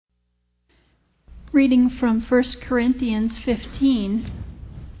reading from 1 Corinthians 15.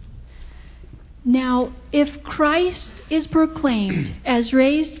 Now, if Christ is proclaimed as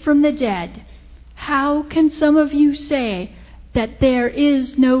raised from the dead, how can some of you say that there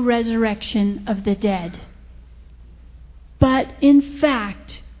is no resurrection of the dead? But in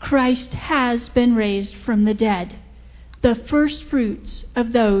fact, Christ has been raised from the dead, the first fruits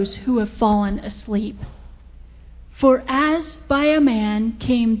of those who have fallen asleep. For as by a man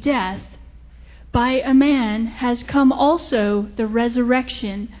came death, by a man has come also the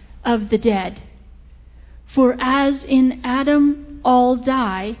resurrection of the dead. For as in Adam all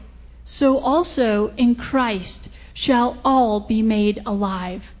die, so also in Christ shall all be made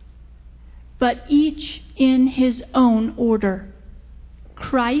alive. But each in his own order.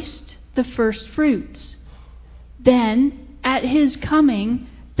 Christ the first fruits. Then at his coming,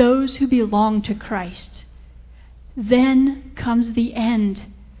 those who belong to Christ. Then comes the end,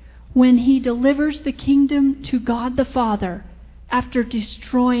 when he delivers the kingdom to God the Father, after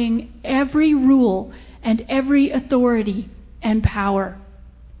destroying every rule and every authority and power.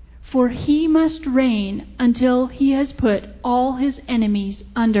 For he must reign until he has put all his enemies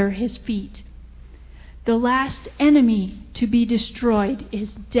under his feet. The last enemy to be destroyed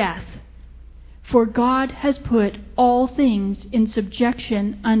is death. For God has put all things in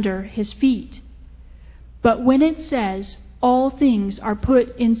subjection under his feet. But when it says all things are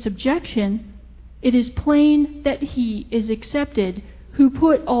put in subjection, it is plain that he is accepted who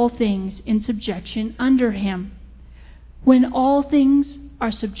put all things in subjection under him. When all things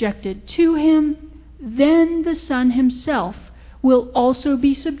are subjected to him, then the Son himself will also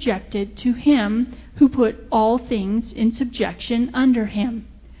be subjected to him who put all things in subjection under him,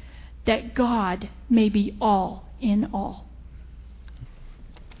 that God may be all in all.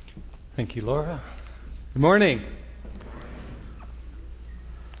 Thank you, Laura. Good morning.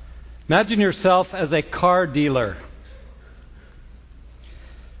 Imagine yourself as a car dealer.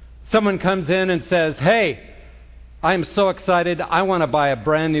 Someone comes in and says, "Hey, I'm so excited. I want to buy a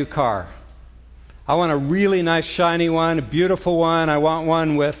brand new car. I want a really nice shiny one, a beautiful one. I want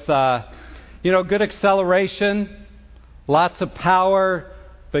one with, good acceleration, lots of power,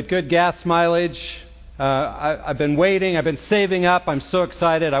 but good gas mileage. I've been waiting. I've been saving up. I'm so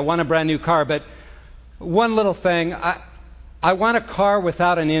excited. I want a brand new car. But one little thing, I want a car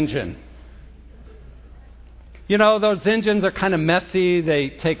without an engine. You know, those engines are kind of messy. They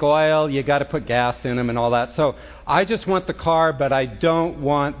take oil. You got to put gas in them and all that. So I just want the car, but I don't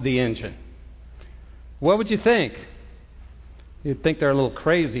want the engine." What would you think? You'd think they're a little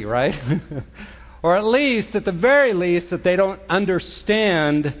crazy, right? Or at the very least, that they don't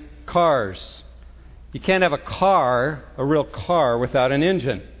understand cars. You can't have a real car, without an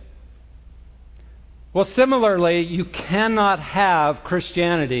engine. Well, similarly, you cannot have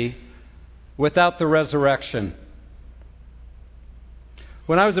Christianity without the resurrection.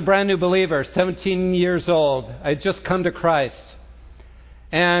 When I was a brand new believer, 17 years old, I had just come to Christ.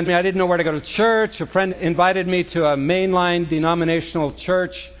 And I didn't know where to go to church. A friend invited me to a mainline denominational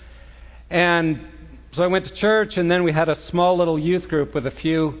church. And so I went to church, and then we had a small little youth group with a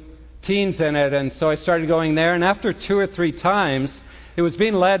few teens in it. And so I started going there. And after 2 or 3 times, it was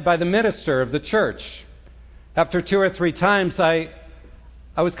being led by the minister of the church. After 2 or 3 times, I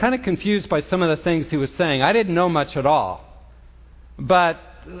was kind of confused by some of the things he was saying. I didn't know much at all. But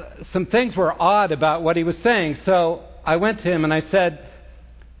some things were odd about what he was saying. So I went to him and I said,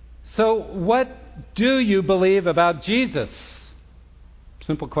 "So what do you believe about Jesus?"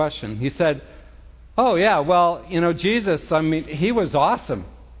 Simple question. He said, "Oh yeah, well, Jesus, he was awesome.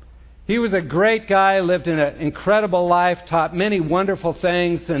 He was a great guy, lived an incredible life, taught many wonderful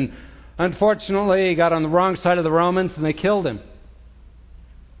things, and unfortunately he got on the wrong side of the Romans and they killed him."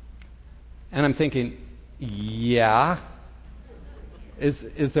 And I'm thinking, yeah,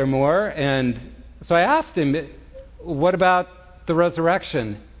 is there more? And so I asked him, "What about the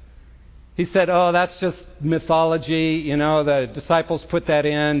resurrection?" He said, "Oh, that's just mythology. The disciples put that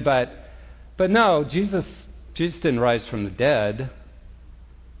in, but no, Jesus didn't rise from the dead.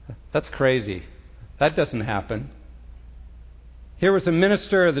 That's crazy. That doesn't happen." Here was a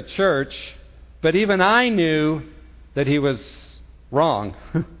minister of the church, but even I knew that he was wrong.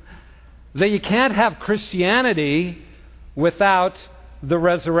 That you can't have Christianity without the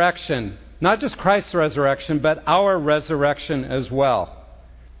resurrection. Not just Christ's resurrection, but our resurrection as well.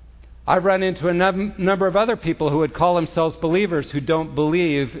 I've run into a number of other people who would call themselves believers who don't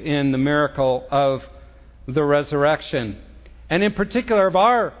believe in the miracle of the resurrection. And in particular of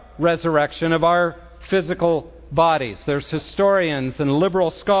our resurrection, of our physical bodies. There's historians and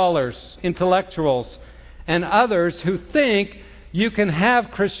liberal scholars, intellectuals, and others who think you can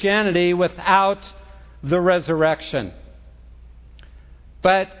have Christianity without the resurrection.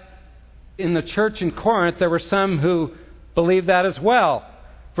 But in the church in Corinth, there were some who believed that as well.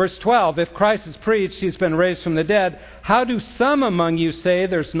 Verse 12, if Christ is preached, he's been raised from the dead, how do some among you say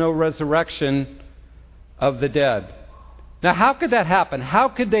there's no resurrection of the dead? Now, how could that happen? How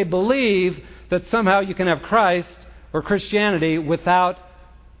could they believe that somehow you can have Christ or Christianity without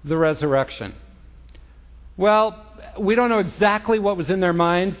the resurrection? Well, we don't know exactly what was in their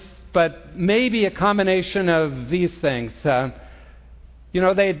minds, but maybe a combination of these things. They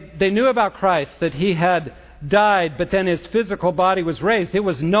knew about Christ, that he had died, but then his physical body was raised. It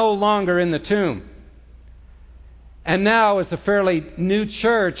was no longer in the tomb. And now, as a fairly new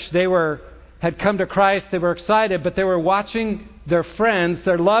church, they had come to Christ. They were excited, but they were watching their friends,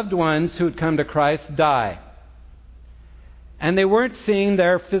 their loved ones who had come to Christ, die. And they weren't seeing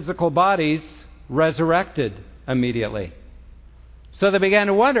their physical bodies resurrected immediately. So they began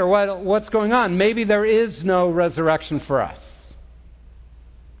to wonder, what's going on? Maybe there is no resurrection for us.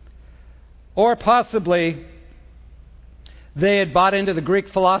 Or possibly they had bought into the Greek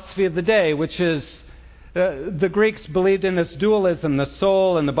philosophy of the day, which is the Greeks believed in this dualism. The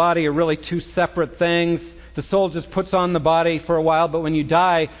soul and the body are really two separate things. The soul just puts on the body for a while, but when you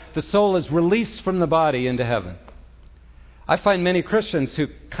die, the soul is released from the body into heaven. I find many Christians who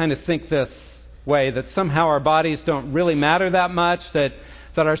kind of think this way, that somehow our bodies don't really matter that much, that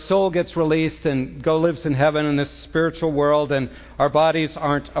our soul gets released and lives in heaven in this spiritual world, and our bodies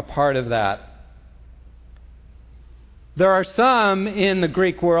aren't a part of that. There are some in the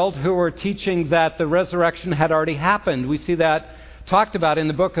Greek world who are teaching that the resurrection had already happened. We see that talked about in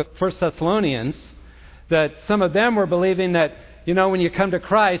the book of 1 Thessalonians, that some of them were believing that, when you come to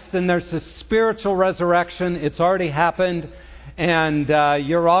Christ, then there's this spiritual resurrection. It's already happened, and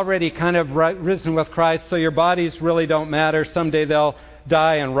you're already kind of risen with Christ, so your bodies really don't matter. Someday they'll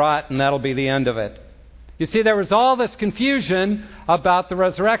die and rot, and that'll be the end of it. You see, there was all this confusion about the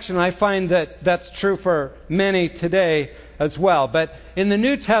resurrection. I find that that's true for many today as well. But in the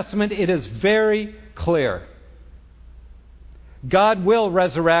New Testament, it is very clear. God will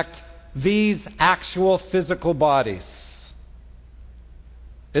resurrect these actual physical bodies.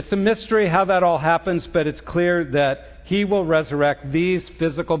 It's a mystery how that all happens, but it's clear that he will resurrect these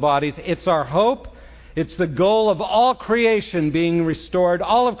physical bodies. It's our hope. It's the goal of all creation being restored.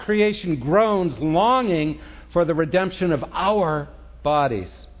 All of creation groans, longing for the redemption of our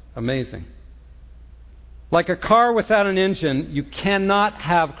bodies. Amazing. Like a car without an engine, you cannot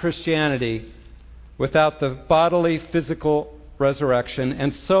have Christianity without the bodily, physical resurrection.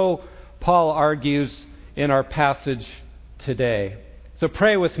 And so Paul argues in our passage today. So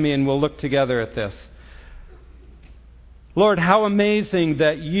pray with me and we'll look together at this. Lord, how amazing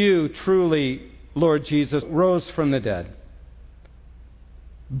that you truly, Lord Jesus, rose from the dead,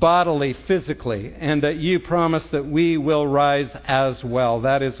 bodily, physically, and that you promise that we will rise as well.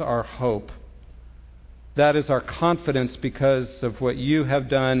 That is our hope. That is our confidence because of what you have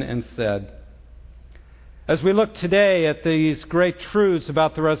done and said. As we look today at these great truths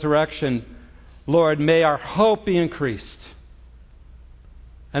about the resurrection, Lord, may our hope be increased.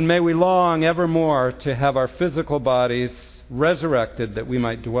 And may we long evermore to have our physical bodies resurrected that we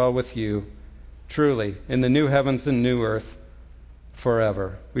might dwell with you truly in the new heavens and new earth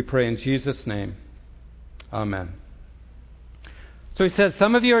forever. We pray in Jesus' name. Amen. So he says,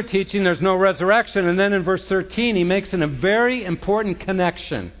 some of you are teaching there's no resurrection. And then in verse 13, he makes a very important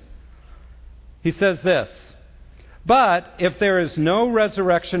connection. He says this, but if there is no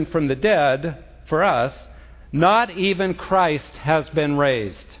resurrection from the dead for us, not even Christ has been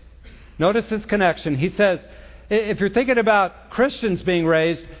raised. Notice this connection. He says, if you're thinking about Christians being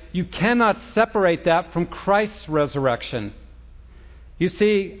raised, you cannot separate that from Christ's resurrection. You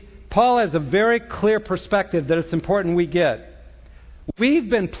see, Paul has a very clear perspective that it's important we get. We've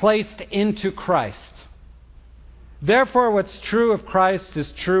been placed into Christ. Therefore, what's true of Christ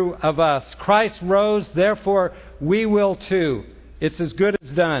is true of us. Christ rose, therefore we will too. It's as good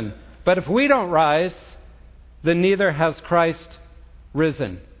as done. But if we don't rise, then neither has Christ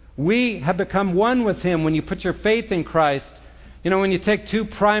risen. We have become one with him when you put your faith in Christ. When you take two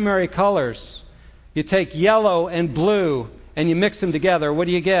primary colors, you take yellow and blue, and you mix them together, what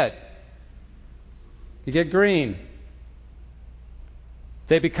do you get? You get green.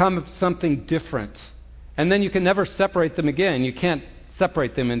 They become something different. And then you can never separate them again. You can't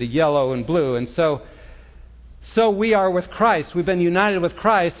separate them into yellow and blue. And so we are with Christ. We've been united with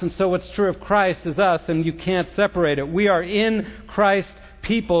Christ, and so what's true of Christ is us, and you can't separate it. We are in Christ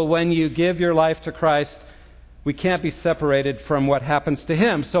people when you give your life to Christ. We can't be separated from what happens to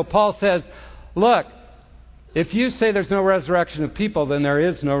him. So Paul says, look, if you say there's no resurrection of people, then there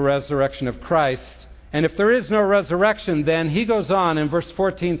is no resurrection of Christ. And if there is no resurrection, then he goes on in verse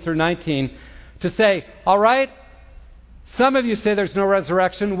 14 through 19 to say, all right, some of you say there's no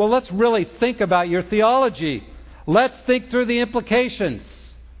resurrection. Well, let's really think about your theology. Let's think through the implications.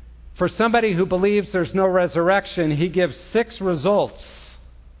 For somebody who believes there's no resurrection, he gives 6 results.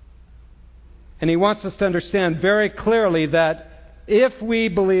 And he wants us to understand very clearly that if we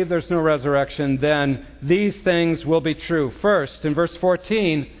believe there's no resurrection, then these things will be true. First, in verse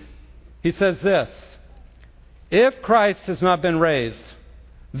 14, he says this, if Christ has not been raised,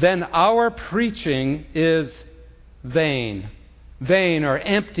 then our preaching is vain. Vain or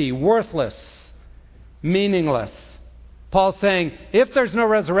empty, worthless, meaningless. Paul's saying, if there's no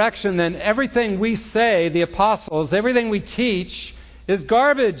resurrection, then everything we say, the apostles, everything we teach is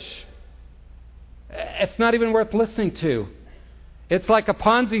garbage. It's not even worth listening to. It's like a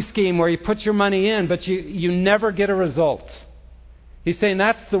Ponzi scheme where you put your money in, but you never get a result. He's saying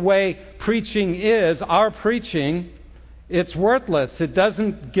that's the way preaching is. Our preaching, it's worthless. It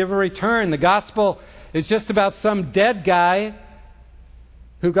doesn't give a return. The gospel is just about some dead guy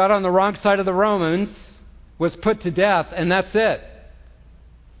who got on the wrong side of the Romans, was put to death, and that's it.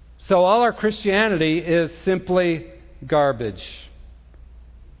 So all our Christianity is simply garbage.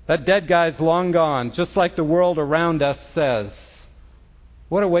 That dead guy's long gone, just like the world around us says.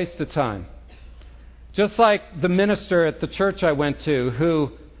 What a waste of time. Just like the minister at the church I went to,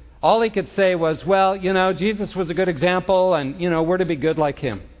 who all he could say was, well, Jesus was a good example, and, we're to be good like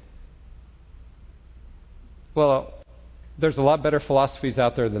him. Well, there's a lot better philosophies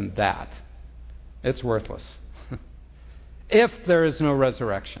out there than that. It's worthless. If there is no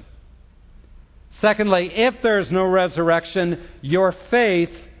resurrection. Secondly, if there is no resurrection, your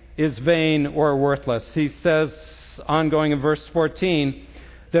faith is vain or worthless. He says, ongoing in verse 14,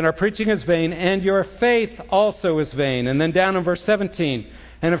 then our preaching is vain, and your faith also is vain. And then down in verse 17,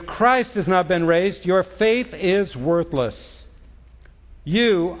 and if Christ has not been raised, your faith is worthless.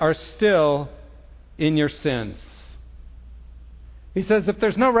 You are still in your sins. He says, if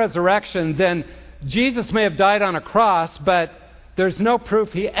there's no resurrection, then Jesus may have died on a cross, but there's no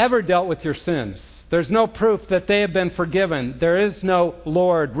proof he ever dealt with your sins. There's no proof that they have been forgiven. There is no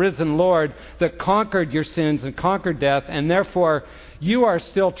Lord, risen Lord, that conquered your sins and conquered death, and therefore you are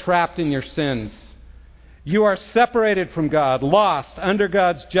still trapped in your sins. You are separated from God, lost under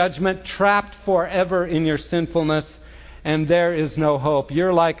God's judgment, trapped forever in your sinfulness, and there is no hope.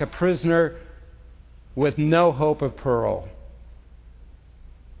 You're like a prisoner with no hope of parole.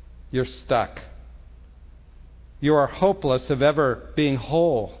 You're stuck. You are hopeless of ever being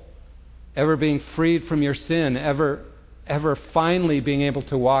whole, ever being freed from your sin, ever finally being able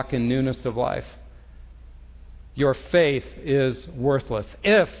to walk in newness of life. Your faith is worthless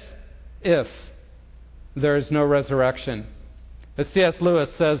if there is no resurrection. As C.S. Lewis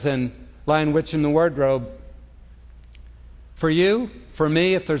says in Lion, Witch, and the Wardrobe, for you, for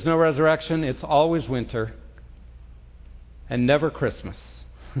me, if there's no resurrection, it's always winter and never Christmas.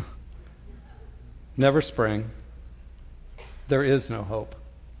 Never spring. There is no hope.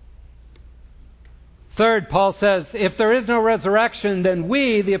 Third, Paul says, if there is no resurrection, then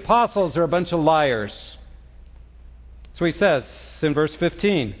we, the apostles, are a bunch of liars. So he says in verse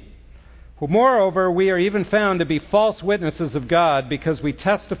 15, well, moreover, we are even found to be false witnesses of God, because we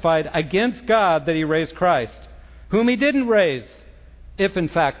testified against God that he raised Christ, whom he didn't raise, if in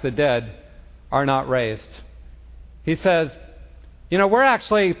fact the dead are not raised. He says, we're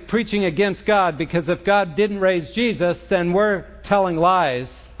actually preaching against God, because if God didn't raise Jesus, then we're telling lies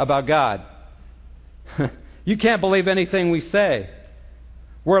about God. You can't believe anything we say.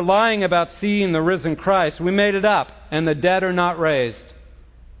 We're lying about seeing the risen Christ. We made it up, and the dead are not raised.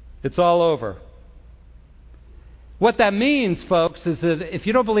 It's all over. What that means, folks, is that if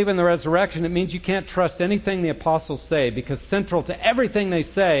you don't believe in the resurrection, it means you can't trust anything the apostles say, because central to everything they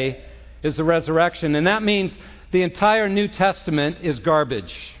say is the resurrection. And that means the entire New Testament is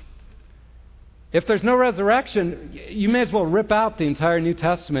garbage. If there's no resurrection, you may as well rip out the entire New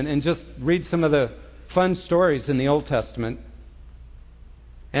Testament and just read some of the fun stories in the Old Testament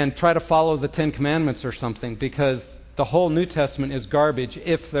and try to follow the Ten Commandments or something, because the whole New Testament is garbage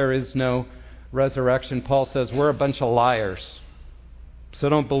if there is no resurrection. Paul says we're a bunch of liars, so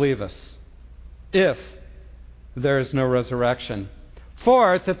don't believe us if there is no resurrection.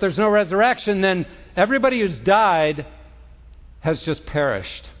 Fourth, if there's no resurrection, then everybody who's died has just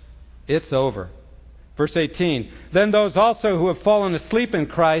perished. It's over. Verse 18, then those also who have fallen asleep in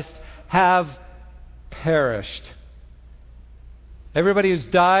Christ have perished. Everybody who's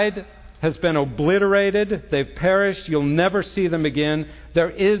died has been obliterated. They've perished. You'll never see them again. There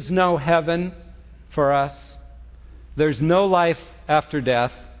is no heaven for us. There's no life after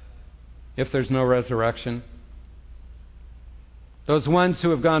death. if there's no resurrection? Those ones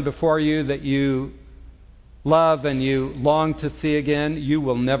who have gone before you that you love and you long to see again, you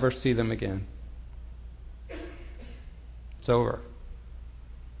will never see them again. It's over.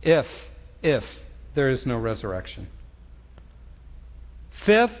 If there is no resurrection.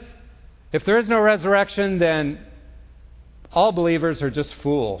 Fifth, if there is no resurrection, then all believers are just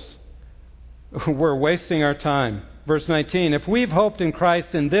fools. We're wasting our time. Verse 19, if we've hoped in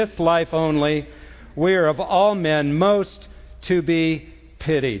Christ in this life only, we are of all men most to be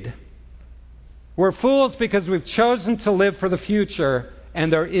pitied. We're fools because we've chosen to live for the future,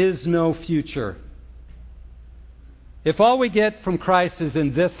 and there is no future. If all we get from Christ is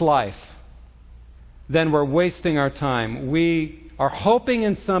in this life, then we're wasting our time. We are hoping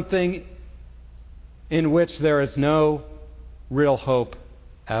in something in which there is no real hope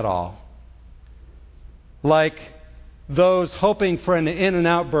at all. Like those hoping for an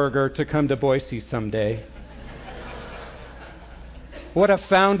In-N-Out burger to come to Boise someday. What a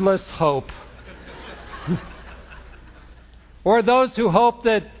foundless hope. Or those who hope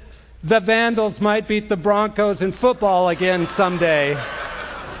that the Vandals might beat the Broncos in football again someday.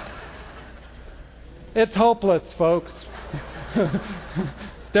 It's hopeless, folks.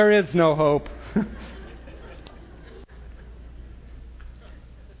 There is no hope.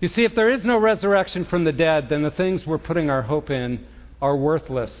 You see, if there is no resurrection from the dead, then the things we're putting our hope in are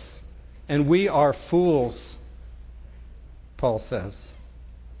worthless. And we are fools, Paul says.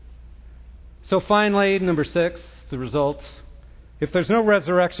 So finally, number 6, the results. If there's no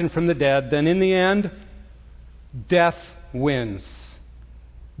resurrection from the dead, then in the end, death wins.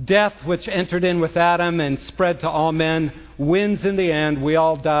 Death, which entered in with Adam and spread to all men, wins in the end. We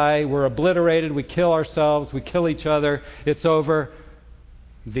all die. We're obliterated. We kill ourselves. We kill each other. It's over.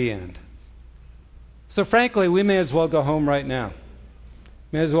 The end. So frankly, we may as well go home right now.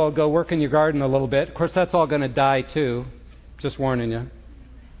 May as well go work in your garden a little bit. Of course, that's all going to die too. Just warning you.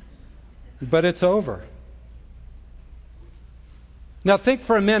 But it's over. Now think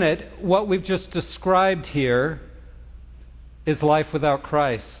for a minute, what we've just described here is life without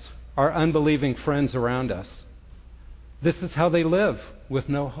Christ, our unbelieving friends around us. This is how they live, with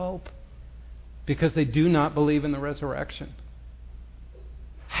no hope, because they do not believe in the resurrection.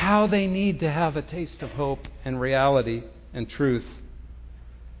 How they need to have a taste of hope and reality and truth.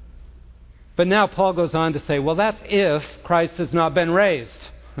 But now Paul goes on to say, well, that's if Christ has not been raised.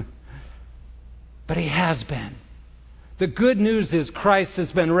 But he has been. The good news is Christ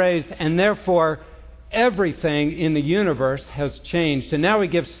has been raised, and therefore everything in the universe has changed. And now he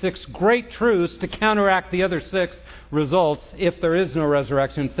gives 6 great truths to counteract the other 6 results if there is no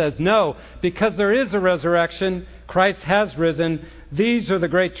resurrection. It says, no, because there is a resurrection, Christ has risen. These are the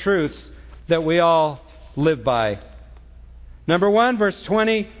great truths that we all live by. Number 1, verse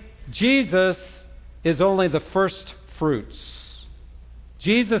 20, Jesus is only the first fruits.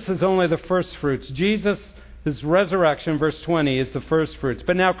 Jesus is only the first fruits. Jesus' resurrection, verse 20, is the first fruits.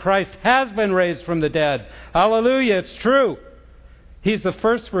 But now Christ has been raised from the dead. Hallelujah, it's true. He's the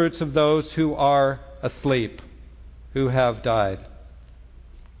first fruits of those who are asleep, who have died.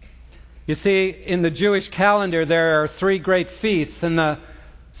 You see, in the Jewish calendar, there are 3 great feasts, and the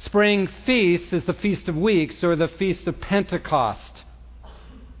spring feast is the Feast of Weeks, or the Feast of Pentecost.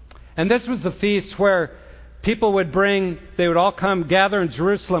 And this was the feast where people they would all come gather in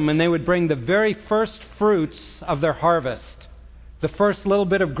Jerusalem, and they would bring the very first fruits of their harvest. The first little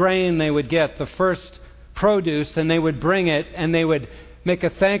bit of grain they would get, the first produce, and they would bring it, and they would make a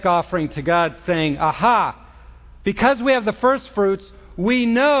thank offering to God saying, aha, because we have the first fruits, we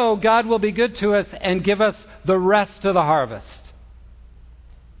know God will be good to us and give us the rest of the harvest.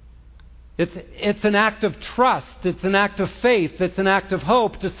 It's an act of trust. It's an act of faith. It's an act of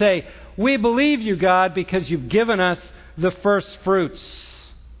hope to say, we believe you, God, because you've given us the first fruits.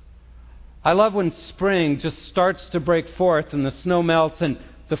 I love when spring just starts to break forth and the snow melts, and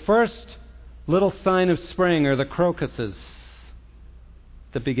the first little sign of spring are the crocuses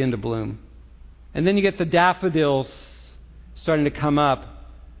that begin to bloom. And then you get the daffodils starting to come up,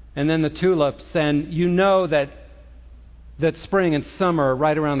 and then the tulips, and you know that spring and summer are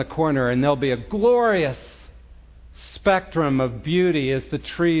right around the corner, and there'll be a glorious spectrum of beauty as the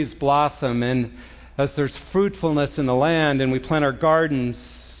trees blossom and as there's fruitfulness in the land and we plant our gardens.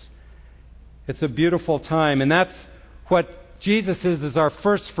 It's a beautiful time, and that's what Jesus is our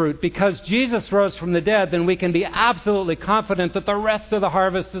first fruit. Because Jesus rose from the dead, then we can be absolutely confident that the rest of the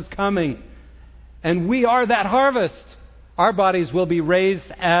harvest is coming. And we are that harvest. Our bodies will be raised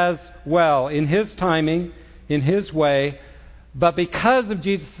as well in His timing, in His way. But because of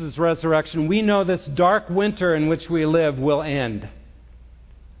Jesus' resurrection, we know this dark winter in which we live will end.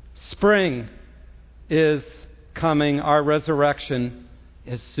 Spring is coming. Our resurrection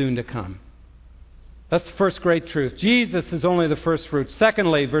is soon to come. That's the first great truth. Jesus is only the first fruit.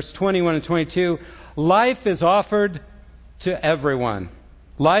 Secondly, verse 21 and 22, life is offered to everyone.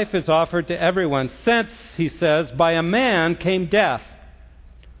 Life is offered to everyone. Since, he says, by a man came death,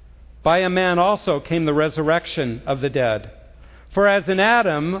 by a man also came the resurrection of the dead. For as in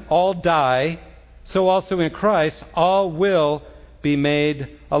Adam all die, so also in Christ all will be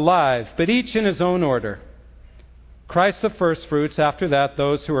made alive, but each in his own order. Christ the firstfruits, after that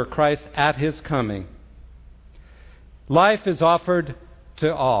those who are Christ at his coming. Life is offered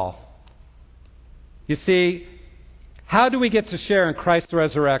to all. You see, how do we get to share in Christ's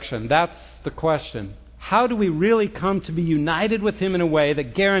resurrection? That's the question. How do we really come to be united with him in a way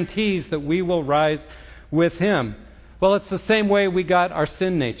that guarantees that we will rise with him? Well, it's the same way we got our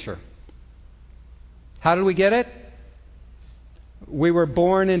sin nature. How did we get it? We were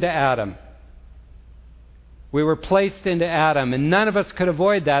born into Adam. We were placed into Adam, and none of us could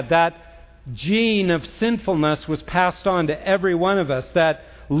avoid that. That gene of sinfulness was passed on to every one of us. That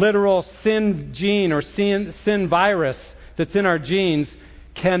literal sin gene or sin virus that's in our genes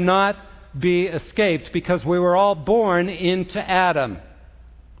cannot be escaped because we were all born into Adam.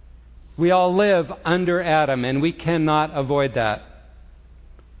 We all live under Adam, and we cannot avoid that.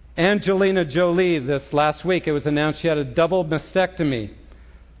 Angelina Jolie, this last week, it was announced she had a double mastectomy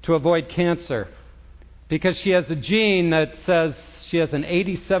to avoid cancer because she has a gene that says she has an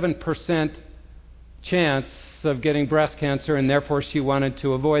 87% chance of getting breast cancer, and therefore she wanted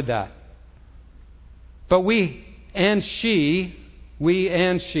to avoid that. But we and she,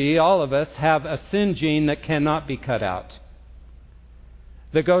 all of us, have a sin gene that cannot be cut out,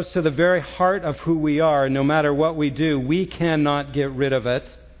 that goes to the very heart of who we are. No matter what we do, we cannot get rid of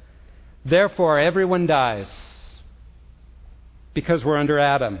it. Therefore, everyone dies because we're under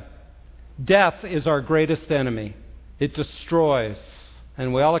Adam. Death is our greatest enemy. It destroys.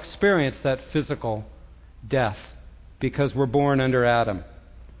 And we all experience that physical death because we're born under Adam.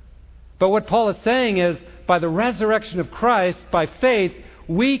 But what Paul is saying is, by the resurrection of Christ, by faith,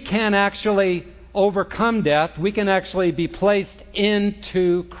 we can actually overcome death. We can actually be placed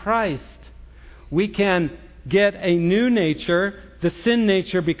into Christ. We can get a new nature. The sin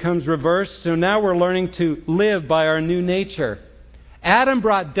nature becomes reversed, so now we're learning to live by our new nature. Adam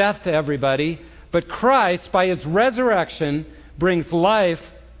brought death to everybody, but Christ, by his resurrection, brings life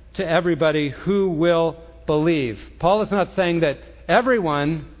to everybody who will believe. Paul is not saying that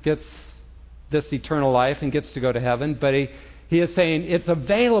everyone gets this eternal life and gets to go to heaven, but he is saying it's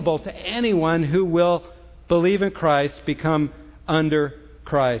available to anyone who will believe in Christ, become under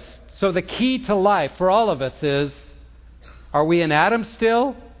Christ. So the key to life for all of us is, are we in Adam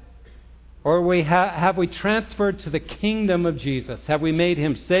still? Or have we transferred to the kingdom of Jesus? Have we made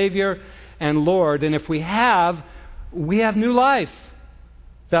him Savior and Lord? And if we have new life.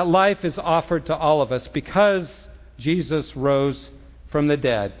 That life is offered to all of us because Jesus rose from the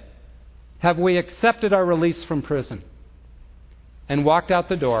dead. Have we accepted our release from prison and walked out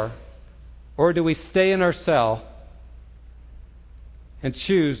the door? Or do we stay in our cell and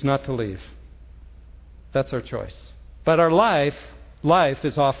choose not to leave? That's our choice. But our life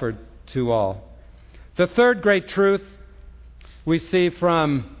is offered to all. The third great truth we see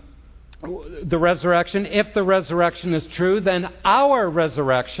from the resurrection, if the resurrection is true, then our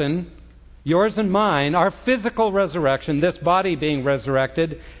resurrection, yours and mine, our physical resurrection, this body being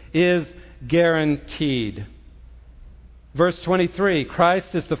resurrected, is guaranteed. Verse 23,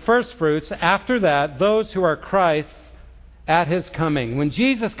 Christ is the first fruits. After that, those who are Christ's at his coming. When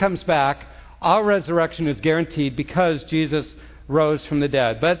Jesus comes back, our resurrection is guaranteed because Jesus rose from the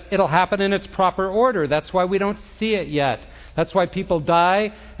dead. But it'll happen in its proper order. That's why we don't see it yet. That's why people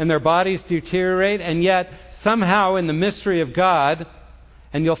die and their bodies deteriorate, and yet somehow in the mystery of God,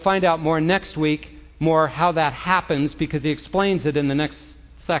 and you'll find out more next week, more how that happens because he explains it in the next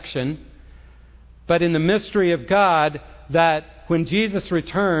section. But in the mystery of God, that when Jesus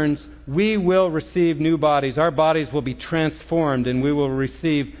returns, we will receive new bodies. Our bodies will be transformed and we will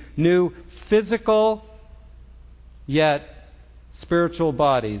receive new physical yet spiritual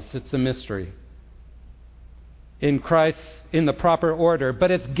bodies. It's a mystery. In Christ, in the proper order.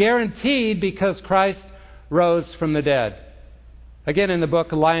 But it's guaranteed because Christ rose from the dead. Again, in the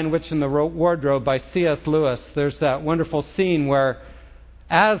book Lion, Witch, and the Wardrobe by C.S. Lewis, there's that wonderful scene where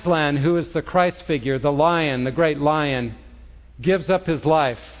Aslan, who is the Christ figure, the lion, the great lion, gives up his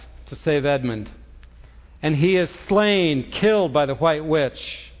life to save Edmund. And he is slain, killed by the White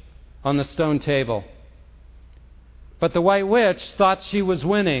Witch on the stone table. But the White Witch thought she was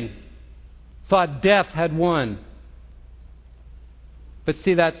winning, thought death had won. But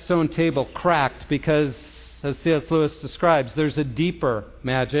see, that stone table cracked because, as C.S. Lewis describes, there's a deeper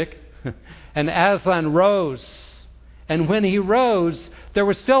magic. And Aslan rose. And when he rose, there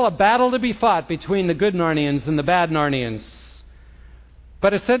was still a battle to be fought between the good Narnians and the bad Narnians.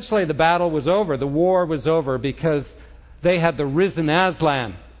 But essentially the battle was over. The war was over because they had the risen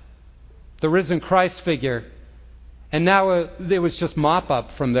Aslan, the risen Christ figure. And now it was just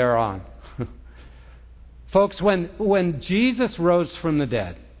mop-up from there on. Folks, when Jesus rose from the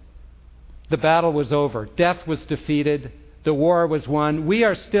dead, the battle was over. Death was defeated. The war was won. We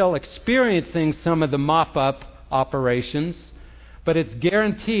are still experiencing some of the mop-up operations, but it's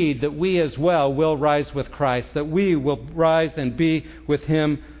guaranteed that we as well will rise with Christ, that we will rise and be with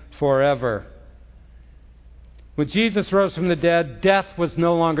Him forever. When Jesus rose from the dead, death was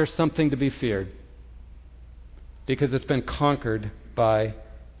no longer something to be feared because it's been conquered by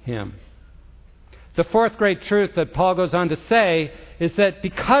Him. The fourth great truth that Paul goes on to say is that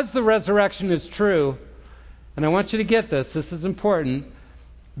because the resurrection is true, and I want you to get this is important,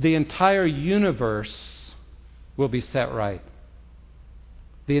 the entire universe will be set right.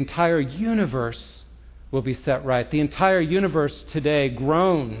 The entire universe will be set right. The entire universe today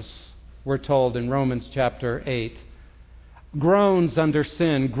groans, we're told in Romans chapter 8. Groans under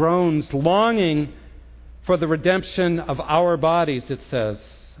sin, groans longing for the redemption of our bodies, it says.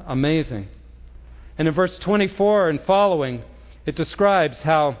 Amazing. And in verse 24 and following, it describes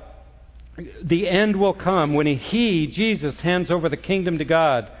how the end will come when He, Jesus, hands over the kingdom to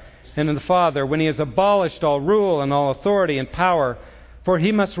God and to the Father, when He has abolished all rule and all authority and power, for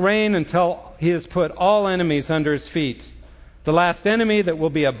He must reign until He has put all enemies under His feet. The last enemy that will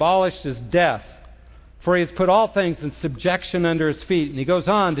be abolished is death, for He has put all things in subjection under His feet. And He goes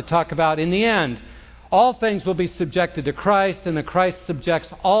on to talk about, in the end, all things will be subjected to Christ, and the Christ subjects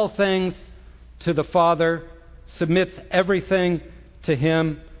all things to the Father, submits everything to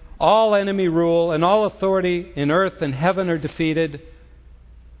Him. All enemy rule and all authority in earth and heaven are defeated.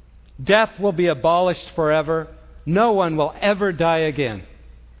 Death will be abolished forever. No one will ever die again.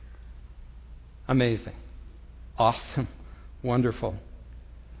 Amazing. Awesome. Wonderful.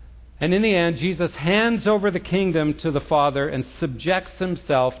 And in the end, Jesus hands over the kingdom to the Father and subjects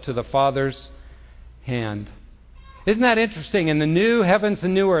Himself to the Father's hand. Isn't that interesting? In the new heavens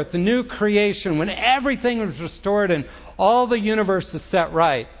and new earth, the new creation, when everything was restored and all the universe is set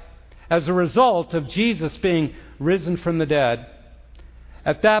right, as a result of Jesus being risen from the dead,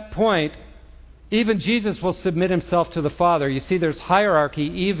 at that point, even Jesus will submit Himself to the Father. You see, there's hierarchy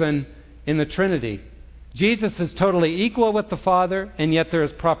even in the Trinity. Jesus is totally equal with the Father, and yet there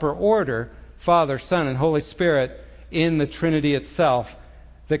is proper order, Father, Son, and Holy Spirit, in the Trinity itself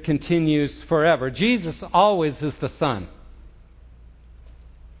that continues forever. Jesus always is the Son.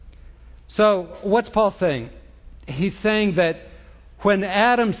 So, what's Paul saying? He's saying that when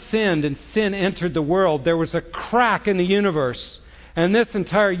Adam sinned and sin entered the world, there was a crack in the universe, and this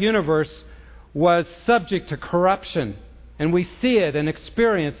entire universe was subject to corruption. And we see it and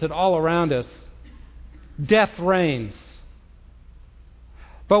experience it all around us. Death reigns.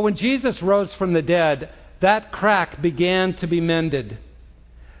 But when Jesus rose from the dead, that crack began to be mended.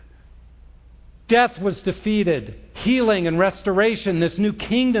 Death was defeated. Healing and restoration, this new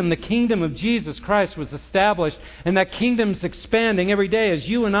kingdom, the kingdom of Jesus Christ, was established. And that kingdom's expanding every day as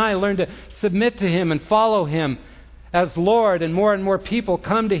you and I learn to submit to Him and follow Him as Lord, and more people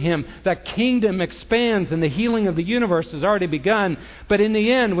come to Him. That kingdom expands, and the healing of the universe has already begun. But in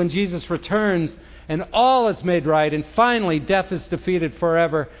the end, when Jesus returns and all is made right, and finally death is defeated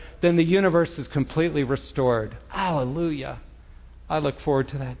forever, then the universe is completely restored. Hallelujah. I look forward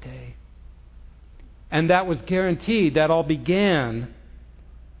to that day. And that was guaranteed. That all began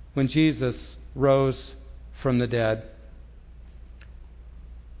when Jesus rose from the dead.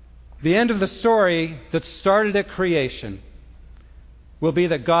 The end of the story that started at creation will be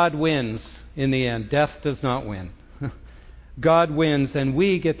that God wins in the end. Death does not win. God wins, and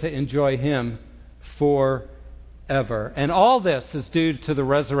we get to enjoy Him forever. And all this is due to the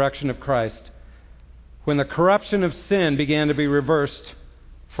resurrection of Christ, when the corruption of sin began to be reversed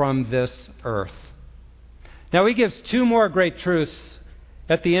from this earth. Now, he gives two more great truths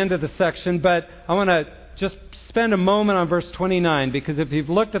at the end of the section, but I want to just spend a moment on verse 29, because if you've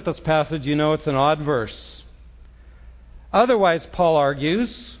looked at this passage, you know it's an odd verse. Otherwise, Paul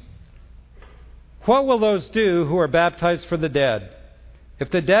argues, what will those do who are baptized for the dead? If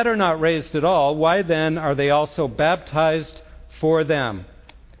the dead are not raised at all, why then are they also baptized for them?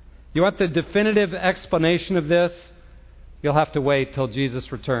 You want the definitive explanation of this? You'll have to wait till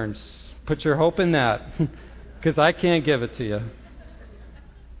Jesus returns. Put your hope in that, because I can't give it to you.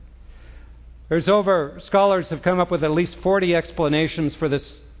 Scholars have come up with at least 40 explanations for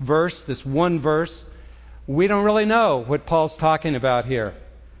this verse, this one verse. We don't really know what Paul's talking about here.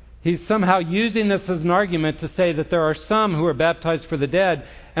 He's somehow using this as an argument to say that there are some who are baptized for the dead,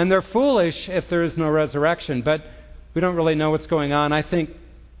 and they're foolish if there is no resurrection. But we don't really know what's going on. I think,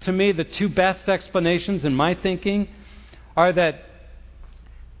 to me, the two best explanations in my thinking are that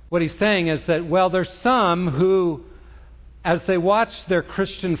what he's saying is that, well, there's some who, as they watch their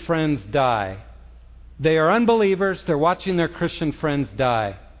Christian friends die, they are unbelievers, they're watching their Christian friends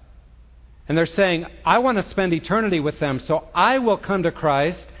die. And they're saying, I want to spend eternity with them, so I will come to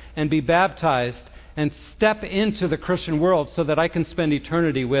Christ and be baptized and step into the Christian world so that I can spend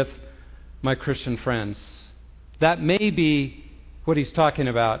eternity with my Christian friends. That may be what he's talking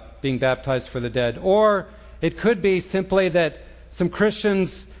about, being baptized for the dead. Or it could be simply that some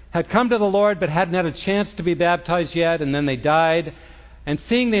Christians had come to the Lord but hadn't had a chance to be baptized yet, and then they died. And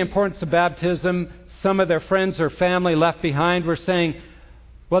seeing the importance of baptism, some of their friends or family left behind were saying,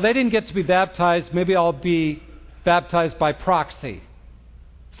 well, they didn't get to be baptized, maybe I'll be baptized by proxy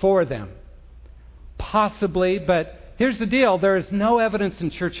for them. Possibly, but here's the deal. There is no evidence in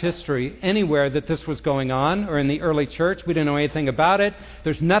church history anywhere that this was going on, or in the early church. We didn't know anything about it.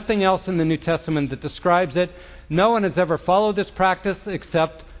 There's nothing else in the New Testament that describes it. No one has ever followed this practice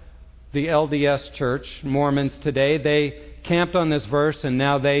except the LDS Church, Mormons today. They camped on this verse, and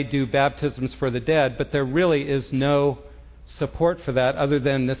now they do baptisms for the dead, but there really is no support for that other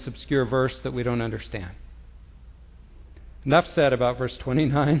than this obscure verse that we don't understand. Enough said about verse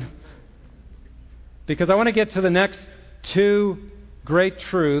 29. Because I want to get to the next two great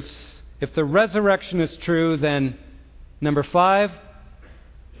truths. If the resurrection is true, then number 5,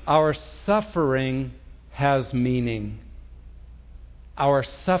 our suffering has meaning. Our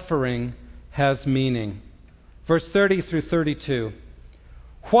suffering has meaning. Verse 30 through 32.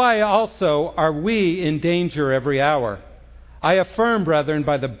 Why also are we in danger every hour? I affirm, brethren,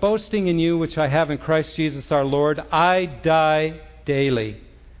 by the boasting in you which I have in Christ Jesus our Lord, I die daily.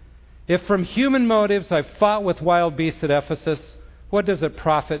 If from human motives I've fought with wild beasts at Ephesus, what does it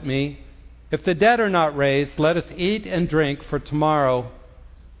profit me? If the dead are not raised, let us eat and drink, for tomorrow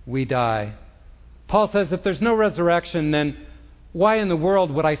we die. Paul says if there's no resurrection, then why in the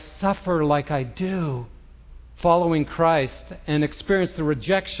world would I suffer like I do following Christ and experience the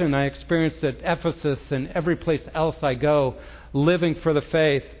rejection I experienced at Ephesus and every place else I go, living for the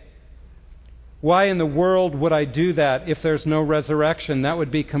faith? Why in the world would I do that if there's no resurrection? That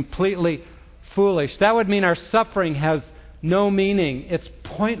would be completely foolish. That would mean our suffering has no meaning. It's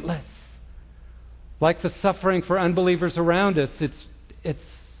pointless. Like the suffering for unbelievers around us, it's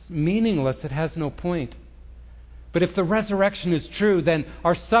meaningless. It has no point. But if the resurrection is true, then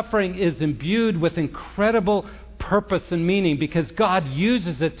our suffering is imbued with incredible purpose and meaning because God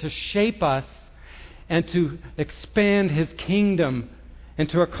uses it to shape us and to expand His kingdom and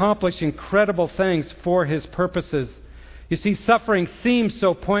to accomplish incredible things for His purposes. You see, suffering seems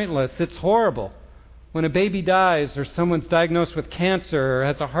so pointless. It's horrible. When a baby dies or someone's diagnosed with cancer or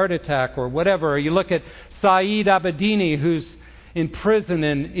has a heart attack or whatever, or you look at Saeed Abedini, who's in prison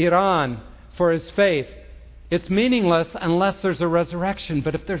in Iran for his faith. It's meaningless unless there's a resurrection.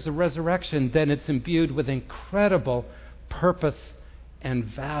 But if there's a resurrection, then it's imbued with incredible purpose and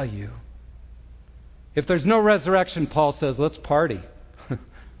value. If there's no resurrection, Paul says, let's party.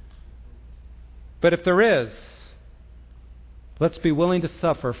 But if there is, let's be willing to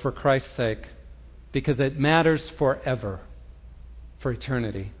suffer for Christ's sake, because it matters forever, for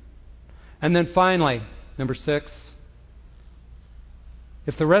eternity. And then finally, number 6,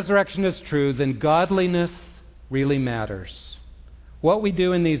 if the resurrection is true, then godliness really matters. What we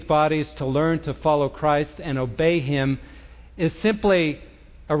do in these bodies to learn to follow Christ and obey Him is simply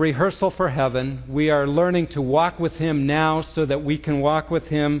a rehearsal for heaven. We are learning to walk with Him now so that we can walk with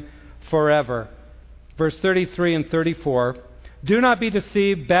Him forever. Verse 33 and 34, do not be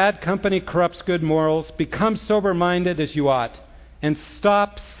deceived. Bad company corrupts good morals. Become sober-minded as you ought, and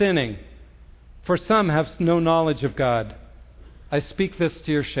stop sinning, for some have no knowledge of God. I speak this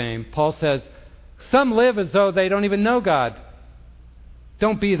to your shame. Paul says, some live as though they don't even know God.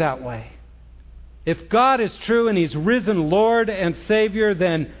 Don't be that way. If God is true and He's risen Lord and Savior,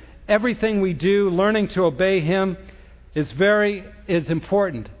 then everything we do, learning to obey Him, is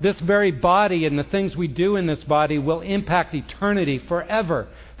important. This very body and the things we do in this body will impact eternity forever.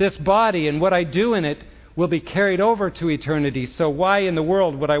 This body and what I do in it will be carried over to eternity. So why in the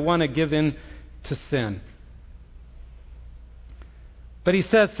world would I want to give in to sin? But he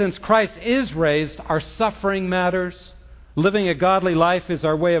says, since Christ is raised, our suffering matters. Living a godly life is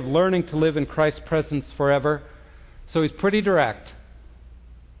our way of learning to live in Christ's presence forever. So he's pretty direct.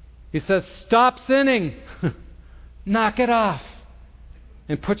 He says, stop sinning. Knock it off.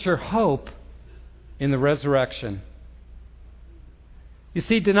 And put your hope in the resurrection. You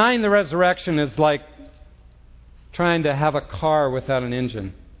see, denying the resurrection is like trying to have a car without an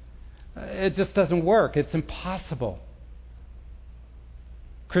engine. It just doesn't work. It's impossible.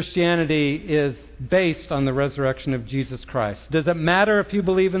 Christianity is based on the resurrection of Jesus Christ. Does it matter if you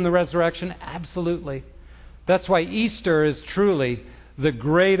believe in the resurrection? Absolutely. That's why Easter is truly the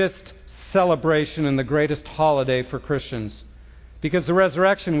greatest celebration and the greatest holiday for Christians. Because the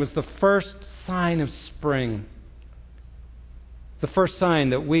resurrection was the first sign of spring. The first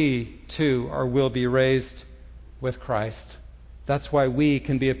sign that we, too, will be raised with Christ. That's why we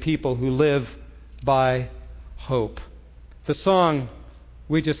can be a people who live by hope. The song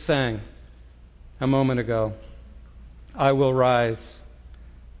we just sang a moment ago, I Will Rise.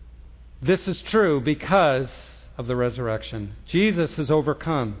 This is true because of the resurrection. Jesus has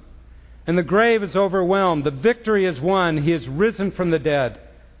overcome, and the grave is overwhelmed. The victory is won. He is risen from the dead.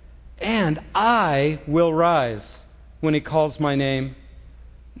 And I will rise when He calls my name.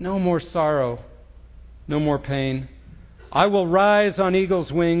 No more sorrow, no more pain. I will rise on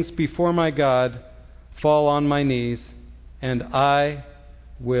eagle's wings before my God, fall on my knees, and I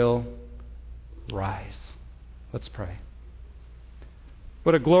will rise. Let's pray.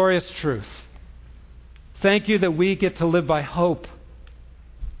 What a glorious truth. Thank you that we get to live by hope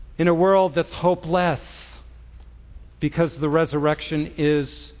in a world that's hopeless, because the resurrection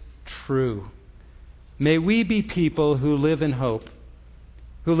is true. May we be people who live in hope,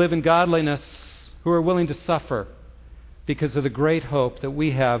 who live in godliness, who are willing to suffer because of the great hope that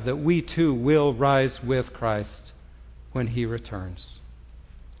we have, that we too will rise with Christ when He returns.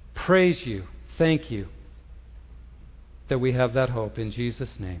 Praise you, thank you that we have that hope. In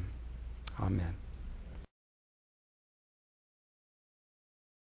Jesus' name, amen.